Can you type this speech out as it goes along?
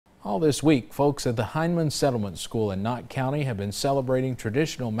All this week, folks at the Hindman Settlement School in Knott County have been celebrating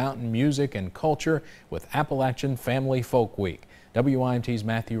traditional mountain music and culture with Appalachian Family Folk Week. WYMT's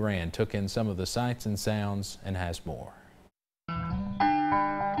Matthew Rand took in some of the sights and sounds and has more.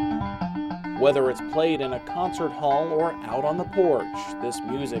 Whether it's played in a concert hall or out on the porch, this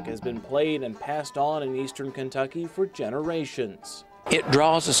music has been played and passed on in eastern Kentucky for generations. It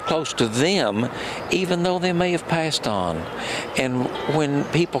draws us close to them, even though they may have passed on. And when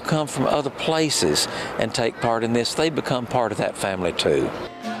people come from other places and take part in this, they become part of that family too.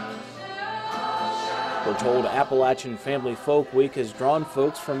 We're told Appalachian Family Folk Week has drawn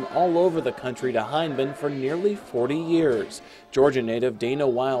folks from all over the country to Hindman for nearly 40 years. Georgia native Dana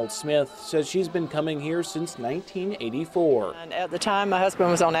Wild-Smith says she's been coming here since 1984. And at the time, my husband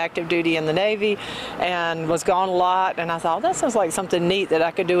was on active duty in the Navy and was gone a lot, and I thought that sounds like something neat that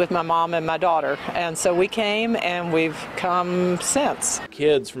I could do with my mom and my daughter. And so we came, and we've come since.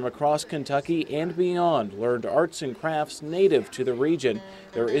 Kids from across Kentucky and beyond learned arts and crafts native to the region.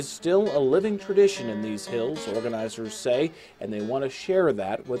 There is still a living tradition in these hills, organizers say, and they want to share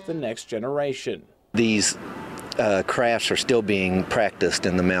that with the next generation. These crafts are still being practiced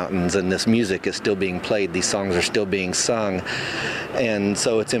in the mountains, and this music is still being played. These songs are still being sung, and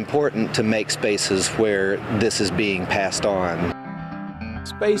so it's important to make spaces where this is being passed on.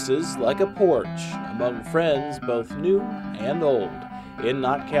 Spaces like a porch among friends both new and old. In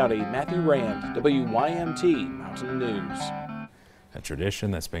Knott County, Matthew Rand, WYMT Mountain News. A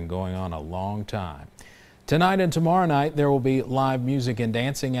tradition that's been going on a long time. Tonight and tomorrow night there will be live music and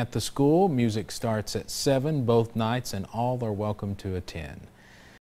dancing at the school. Music starts at 7 both nights and all are welcome to attend.